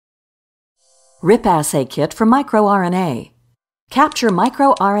RIP assay kit for microRNA. Capture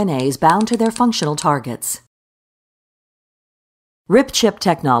microRNAs bound to their functional targets. RIP chip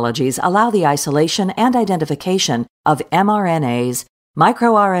technologies allow the isolation and identification of mRNAs,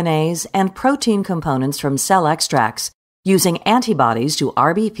 microRNAs, and protein components from cell extracts using antibodies to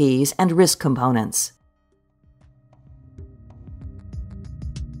RBPs and RISC components.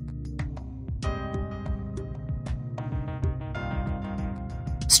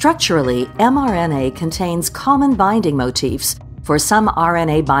 Structurally, mRNA contains common binding motifs for some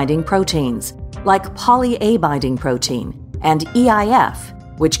RNA binding proteins, like poly-A binding protein and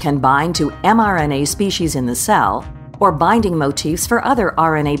EIF, which can bind to mRNA species in the cell, or binding motifs for other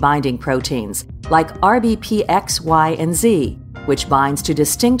RNA binding proteins, like RBP-X, Y, and Z, which binds to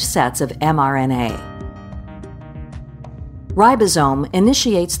distinct sets of mRNA. Ribosome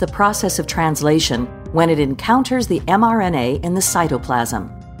initiates the process of translation when it encounters the mRNA in the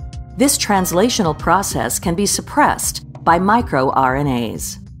cytoplasm. This translational process can be suppressed by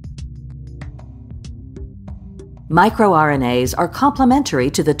microRNAs. MicroRNAs are complementary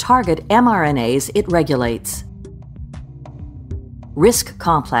to the target mRNAs it regulates. RISC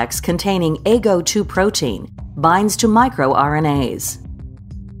complex containing AGO2 protein binds to microRNAs.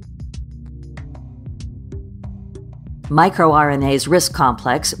 MicroRNA's RISC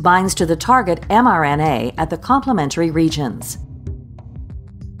complex binds to the target mRNA at the complementary regions.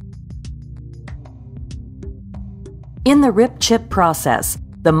 In the RIP chip process,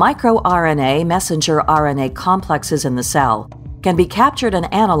 the microRNA messenger RNA complexes in the cell can be captured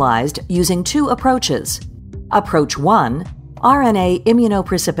and analyzed using two approaches. Approach 1, RNA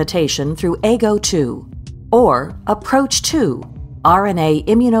immunoprecipitation through AGO2, or Approach 2, RNA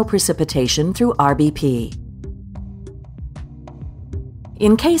immunoprecipitation through RBP.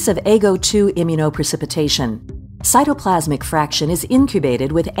 In case of AGO2 immunoprecipitation, cytoplasmic fraction is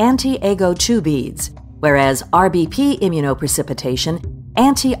incubated with anti-AGO2 beads, whereas RBP immunoprecipitation,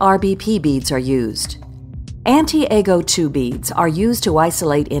 anti-RBP beads are used. Anti-AGO2 beads are used to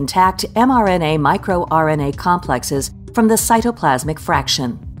isolate intact mRNA microRNA complexes from the cytoplasmic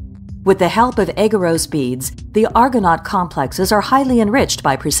fraction. With the help of agarose beads, the Argonaut complexes are highly enriched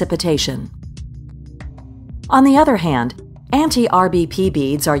by precipitation. On the other hand, anti-RBP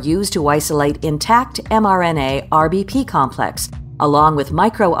beads are used to isolate intact mRNA RBP complex, along with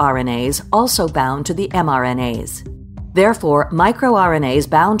microRNAs also bound to the mRNAs. Therefore, microRNAs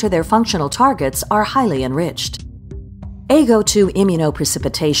bound to their functional targets are highly enriched. AGO2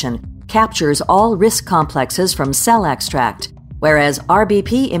 immunoprecipitation captures all RISC complexes from cell extract, whereas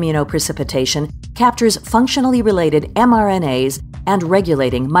RBP immunoprecipitation captures functionally related mRNAs and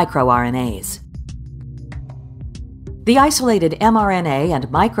regulating microRNAs. The isolated mRNA and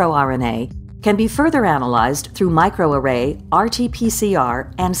microRNA can be further analyzed through microarray,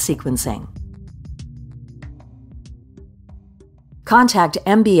 RT-PCR, and sequencing. Contact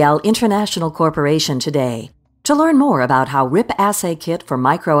MBL International Corporation today to learn more about how RIP assay kit for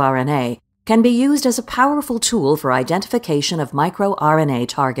microRNA can be used as a powerful tool for identification of microRNA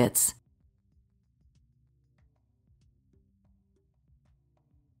targets.